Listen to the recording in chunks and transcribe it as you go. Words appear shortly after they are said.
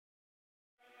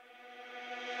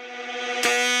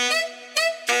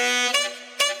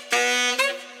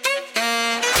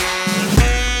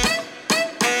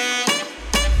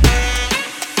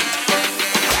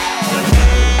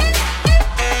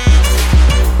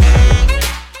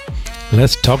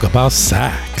Let's talk about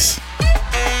sax.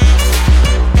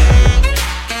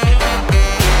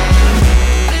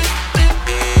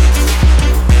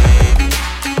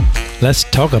 Let's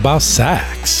talk about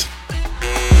sax.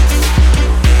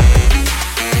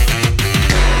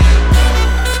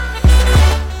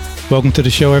 Welcome to the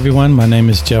show, everyone. My name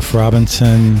is Jeff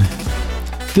Robinson.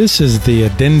 This is the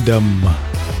addendum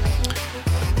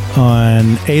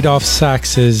on Adolph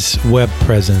Sax's web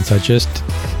presence. I just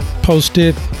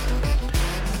posted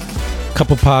a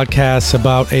couple podcasts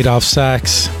about Adolph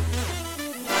Sax,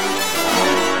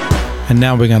 and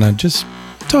now we're going to just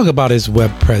talk about his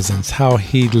web presence, how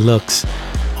he looks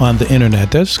on the internet.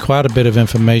 There's quite a bit of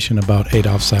information about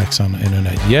Adolph Sax on the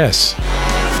internet. Yes.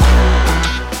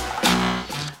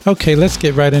 Okay, let's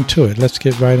get right into it.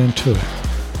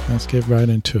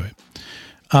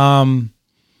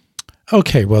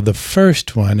 Okay, well, the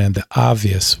first one and the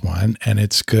obvious one, and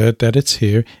it's good that it's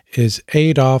here, is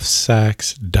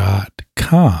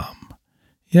adolphsax.com.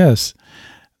 Yes,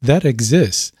 that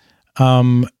exists.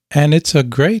 And it's a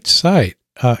great site.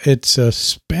 It's a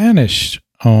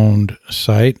Spanish-owned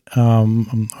site, or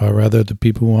rather the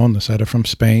people who own the site are from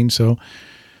Spain, so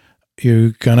you're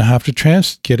going to have to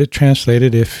get it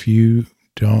translated if you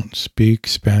don't speak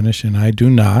Spanish, and I do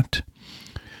not.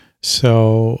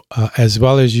 So as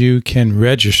well as you can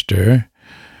register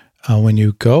when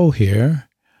you go here,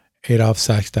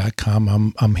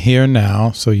 adolphsax.com. I'm here now,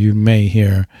 so you may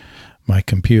hear my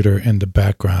computer in the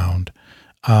background.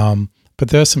 But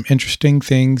there's some interesting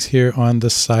things here on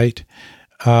the site.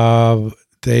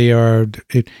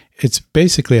 It's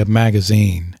basically a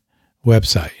magazine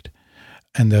website.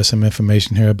 And there's some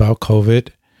information here about COVID.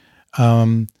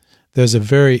 There's a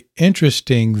very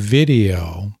interesting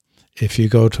video. If you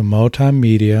go to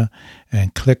multimedia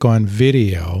and click on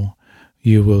video,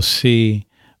 you will see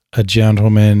a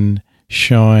gentleman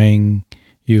showing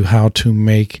you how to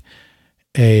make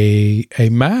a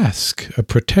mask, a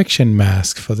protection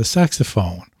mask for the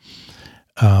saxophone,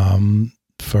 to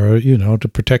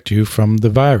protect you from the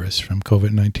virus, from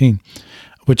COVID-19,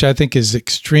 which I think is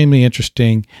extremely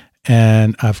interesting.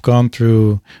 And I've gone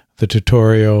through the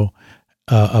tutorial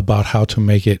about how to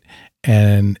make it,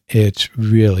 and it's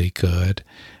really good.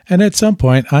 And at some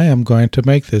point, I am going to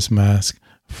make this mask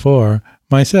for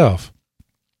myself.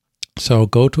 So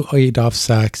go to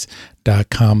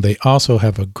adolphsax.com. They also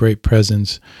have a great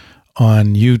presence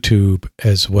on YouTube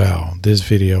as well. This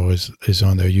video is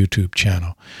on their YouTube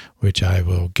channel, which I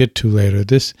will get to later.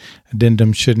 This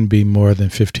addendum shouldn't be more than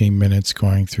 15 minutes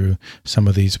going through some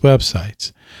of these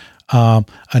websites.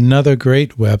 Another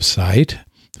great website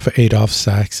for Adolph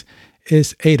Sax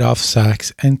is Adolph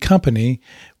Sax and Company,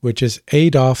 which is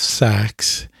Adolph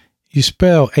Sax. You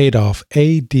spell Adolph,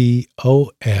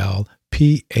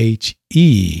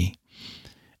 ADOLPHESAX.BE,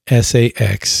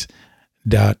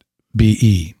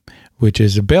 which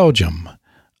is Belgium.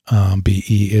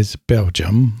 BE is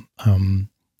Belgium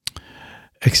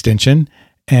extension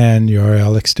and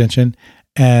URL extension.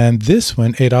 And this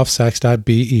one,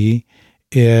 AdolphSax.BE,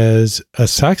 is a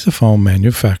saxophone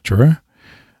manufacturer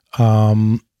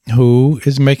who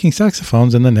is making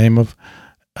saxophones in the name of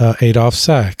Adolph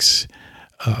Sax.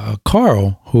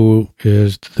 Carl, who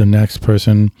is the next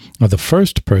person, or the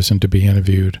first person to be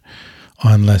interviewed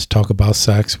on Let's Talk About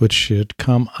Sax, which should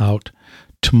come out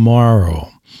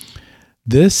tomorrow.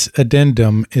 This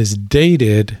addendum is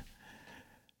dated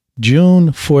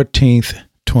June 14th,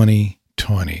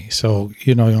 2020. So,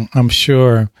 I'm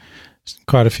sure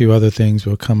quite a few other things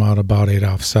will come out about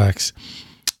Adolph Sax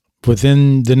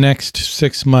within the next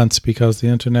 6 months, because the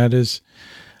internet is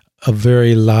a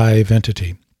very live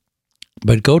entity.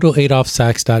 But go to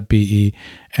adolphsax.be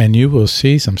and you will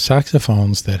see some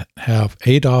saxophones that have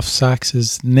Adolph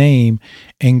Sax's name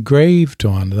engraved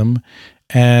on them.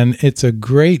 And it's a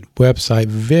great website,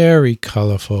 very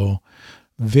colorful,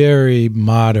 very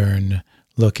modern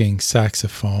looking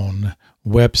saxophone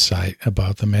website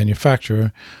about the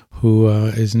manufacturer who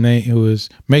is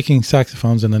making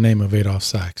saxophones in the name of Adolph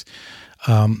Sax.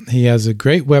 He has a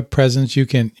great web presence. You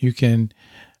can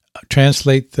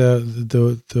translate the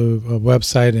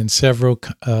website in several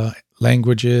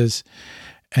languages,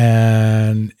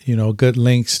 and good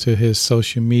links to his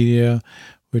social media,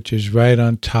 which is right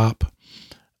on top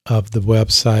of the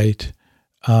website.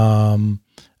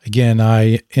 Again,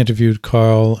 I interviewed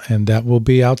Carl, and that will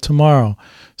be out tomorrow.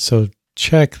 So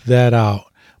check that out.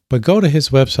 But go to his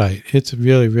website. It's a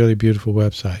really, really beautiful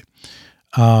website.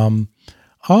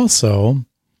 Also,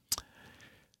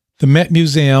 the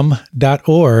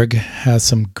metmuseum.org has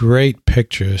some great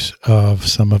pictures of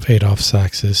some of Adolph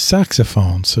Sax's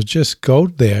saxophones. So just go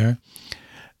there,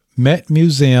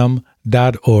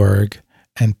 metmuseum.org,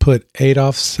 and put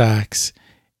Adolph Sax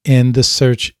in the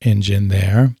search engine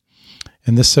there,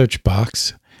 in the search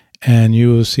box, and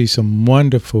you will see some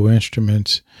wonderful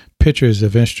instruments, pictures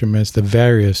of instruments, the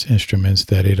various instruments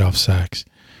that Adolph Sax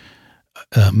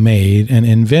made and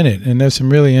invented. And there's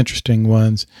some really interesting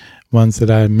ones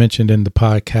that I mentioned in the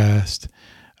podcast.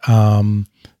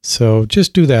 So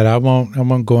just do that. I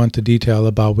won't go into detail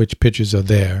about which pictures are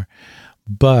there,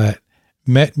 but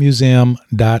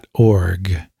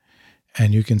metmuseum.org,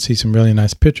 and you can see some really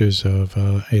nice pictures of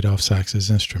Adolph Sax's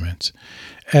instruments,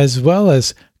 as well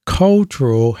as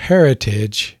Cultural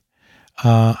Heritage.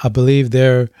 I believe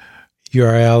their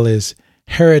URL is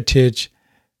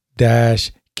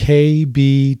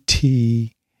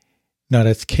heritage-kbt. No,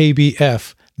 that's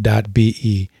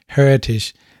kbf.be.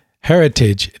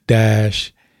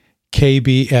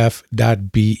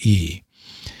 Heritage-kbf.be.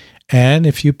 And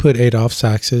if you put Adolph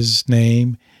Sax's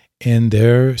name in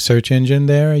their search engine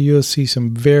there, you'll see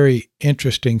some very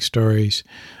interesting stories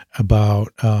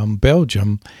about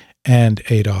Belgium and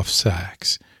Adolph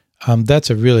Sax. That's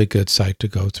a really good site to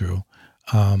go through,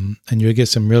 and you'll get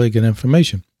some really good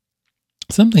information.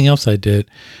 Something else I did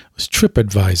was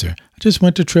TripAdvisor. I just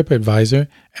went to TripAdvisor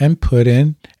and put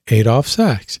in Adolph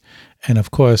Sax. And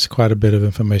of course, quite a bit of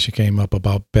information came up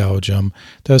about Belgium.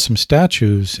 There's some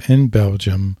statues in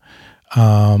Belgium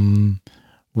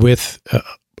with,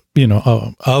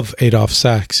 of Adolph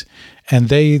Sax. And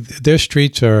their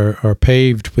streets are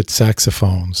paved with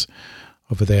saxophones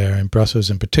over there in Brussels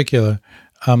in particular.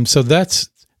 So that's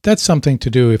something to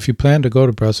do. If you plan to go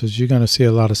to Brussels, you're going to see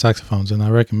a lot of saxophones, and I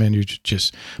recommend you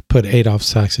just put Adolph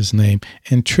Sax's name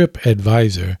in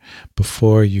TripAdvisor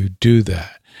before you do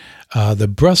that. The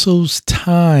Brussels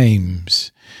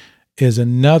Times is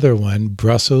another one.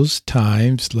 Brussels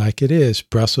Times, like it is.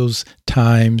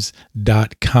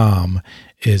 BrusselsTimes.com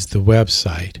is the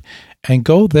website. And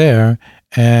go there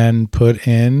and put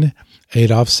in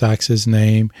Adolph Sax's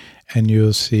name, and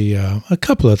you'll see a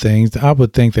couple of things. I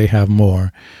would think they have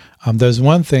more. There's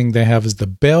one thing they have is the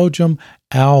Belgium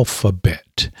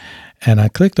alphabet. And I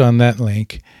clicked on that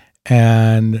link,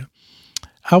 and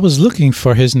I was looking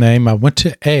for his name. I went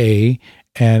to A,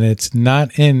 and it's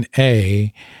not in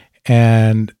A.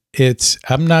 And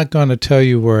I'm not going to tell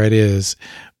you where it is,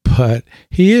 but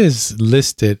he is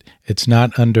listed. It's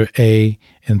not under A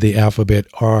in the alphabet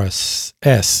or S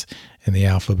in the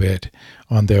alphabet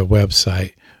on their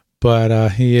website,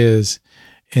 but he is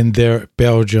in their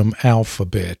Belgium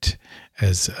alphabet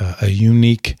as a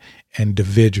unique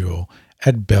individual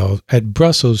at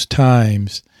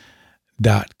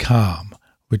BrusselsTimes.com,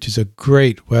 which is a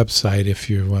great website if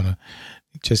you want to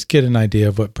just get an idea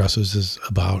of what Brussels is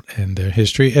about and their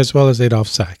history, as well as Adolph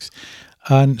Sax.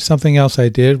 Something else I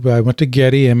did, I went to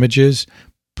Getty Images,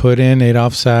 put in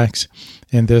Adolph Sax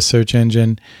in their search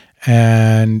engine,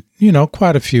 and,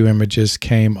 quite a few images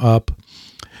came up.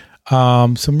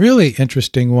 Some really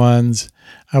interesting ones.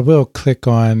 I will click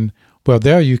on,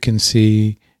 there you can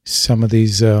see some of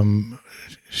these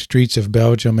streets of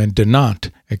Belgium and De Nantes,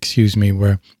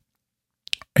 where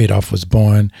Adolph was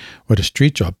born, where the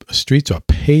streets are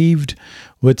paved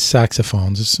with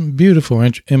saxophones. There's some beautiful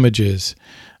images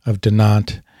of De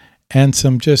Nantes and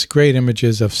some just great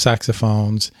images of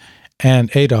saxophones and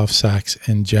Adolph Sax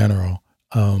in general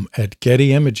at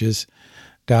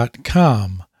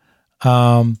gettyimages.com.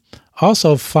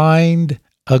 Also, Find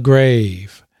a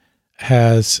Grave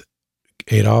has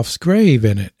Adolph's grave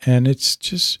in it, and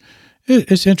it's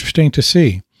interesting to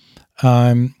see.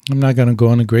 I'm not going to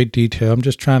go into great detail. I'm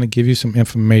just trying to give you some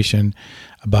information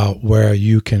about where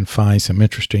you can find some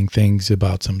interesting things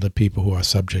about some of the people who are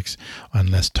subjects on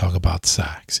Let's Talk About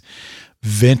Sax.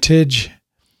 Vintage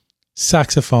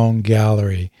Saxophone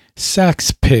Gallery,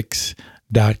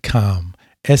 saxpics.com,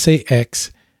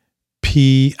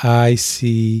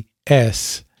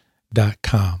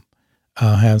 saxpics.com.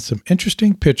 Have some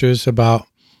interesting pictures about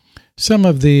some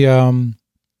of the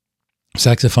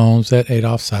saxophones that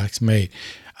Adolph Sax made.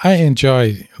 I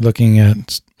enjoy looking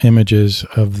at images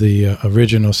of the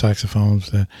original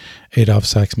saxophones that Adolph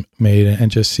Sax made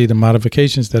and just see the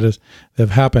modifications that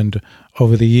have happened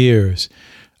over the years.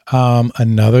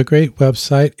 Another great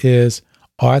website is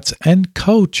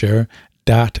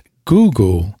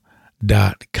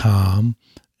artsandculture.google.com.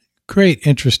 Great,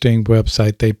 interesting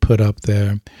website they put up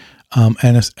there.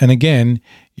 And again,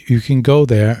 you can go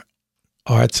there,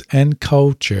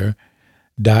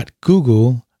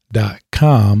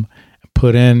 artsandculture.google.com,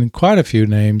 put in quite a few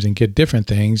names and get different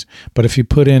things. But if you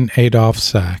put in Adolph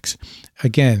Sax,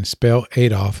 again, spell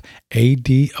Adolph,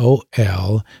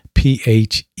 ADOLPHE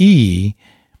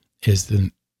is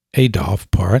the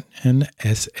Adolph part, and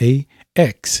SAX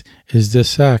X is the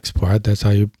sax part. That's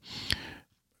how you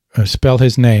spell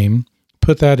his name.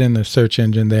 Put that in the search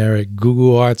engine there at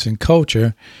Google Arts and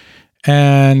Culture.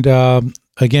 And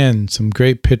again, some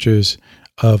great pictures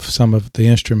of some of the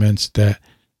instruments that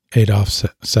Adolphe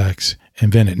Sax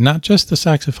invented. Not just the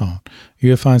saxophone.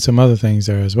 You'll find some other things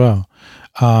there as well.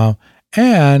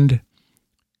 And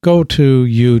go to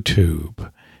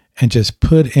YouTube and just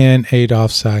put in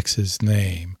Adolphe Sax's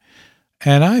name.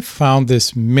 And I found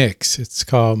this mix. It's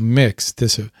called Mix.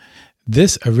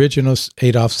 This original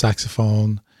Adolphe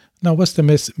saxophone. No, what's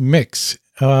the mix?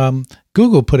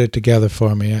 Google put it together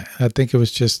for me. I think it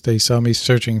was just they saw me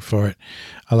searching for it,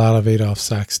 a lot of Adolphe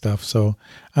Sax stuff. So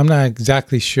I'm not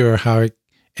exactly sure how it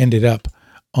ended up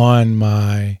on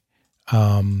my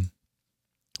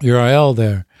URL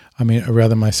there. I mean, or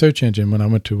rather, my search engine when I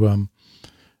went to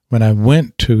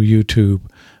YouTube.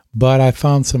 But I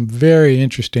found some very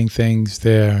interesting things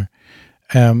there.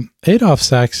 Adolphe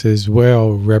Sax is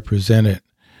well represented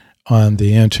on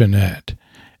the internet.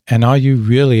 And all you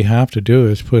really have to do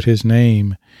is put his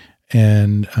name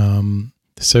in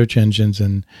search engines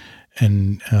and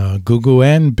Google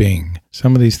and Bing.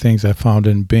 Some of these things I found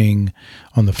in Bing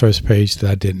on the first page that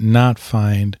I did not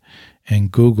find in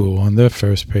Google on their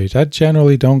first page. I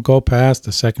generally don't go past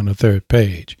the second or third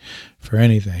page for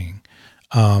anything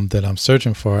that I'm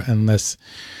searching for unless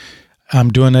I'm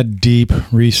doing a deep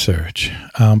research.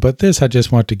 But this, I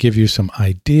just want to give you some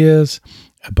ideas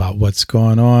about what's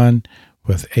going on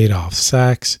with Adolphe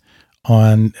Sax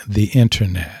on the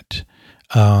internet.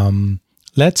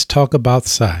 Let's talk about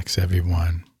sax,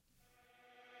 everyone.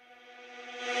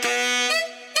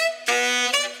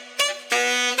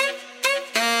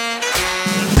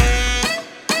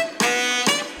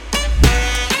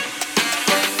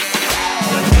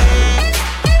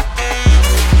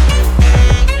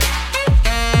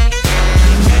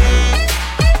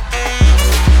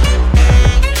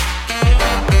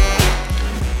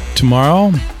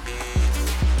 Tomorrow,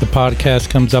 the podcast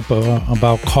comes up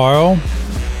about Carl.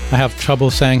 I have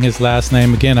trouble saying his last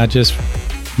name. Again, I just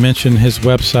mentioned his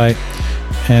website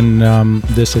and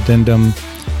this addendum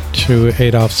to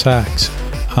Adolphe Sax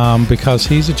because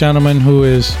he's a gentleman who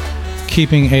is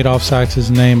keeping Adolphe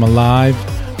Sax's name alive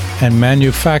and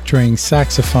manufacturing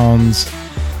saxophones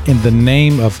in the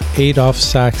name of Adolphe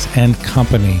Sax and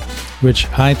Company, which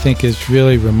I think is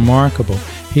really remarkable.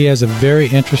 He has a very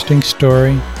interesting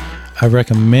story. I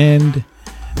recommend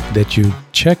that you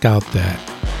check out that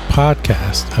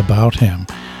podcast about him.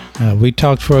 We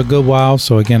talked for a good while,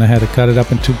 so again, I had to cut it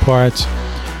up in two parts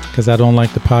because I don't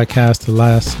like the podcast to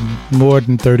last more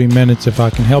than 30 minutes if I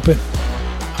can help it.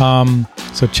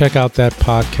 So check out that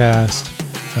podcast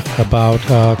about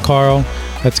Carl.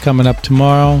 That's coming up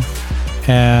tomorrow.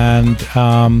 And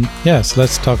yes,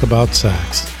 let's talk about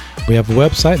sax. We have a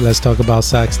website,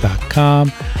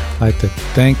 letstalkaboutsax.com. I'd like to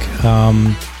thank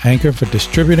Anchor for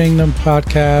distributing the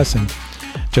podcast and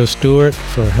Joe Stewart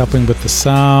for helping with the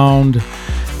sound,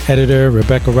 editor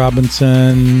Rebecca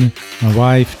Robinson, my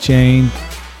wife Jane,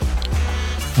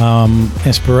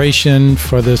 inspiration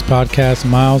for this podcast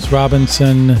Miles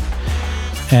Robinson,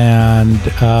 and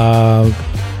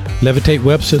Levitate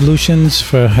Web Solutions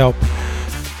for help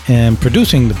in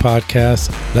producing the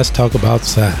podcast. Let's talk about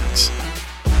sax.